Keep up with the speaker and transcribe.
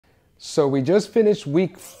So we just finished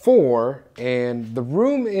week 4 and the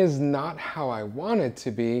room is not how I want it to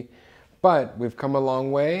be, but we've come a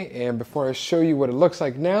long way. And before I show you what it looks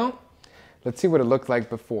like now, let's see what it looked like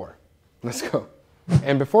before. Let's go.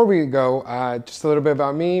 And before we go, just a little bit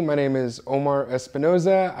about me. My name is Omar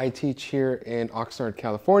Espinoza. I teach here in Oxnard,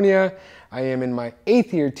 California. I am in my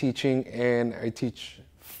 8th year teaching and I teach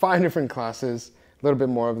 5 different classes. A little bit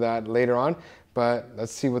more of that later on, but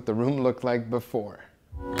let's see what the room looked like before.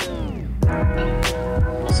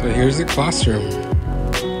 So here's the classroom.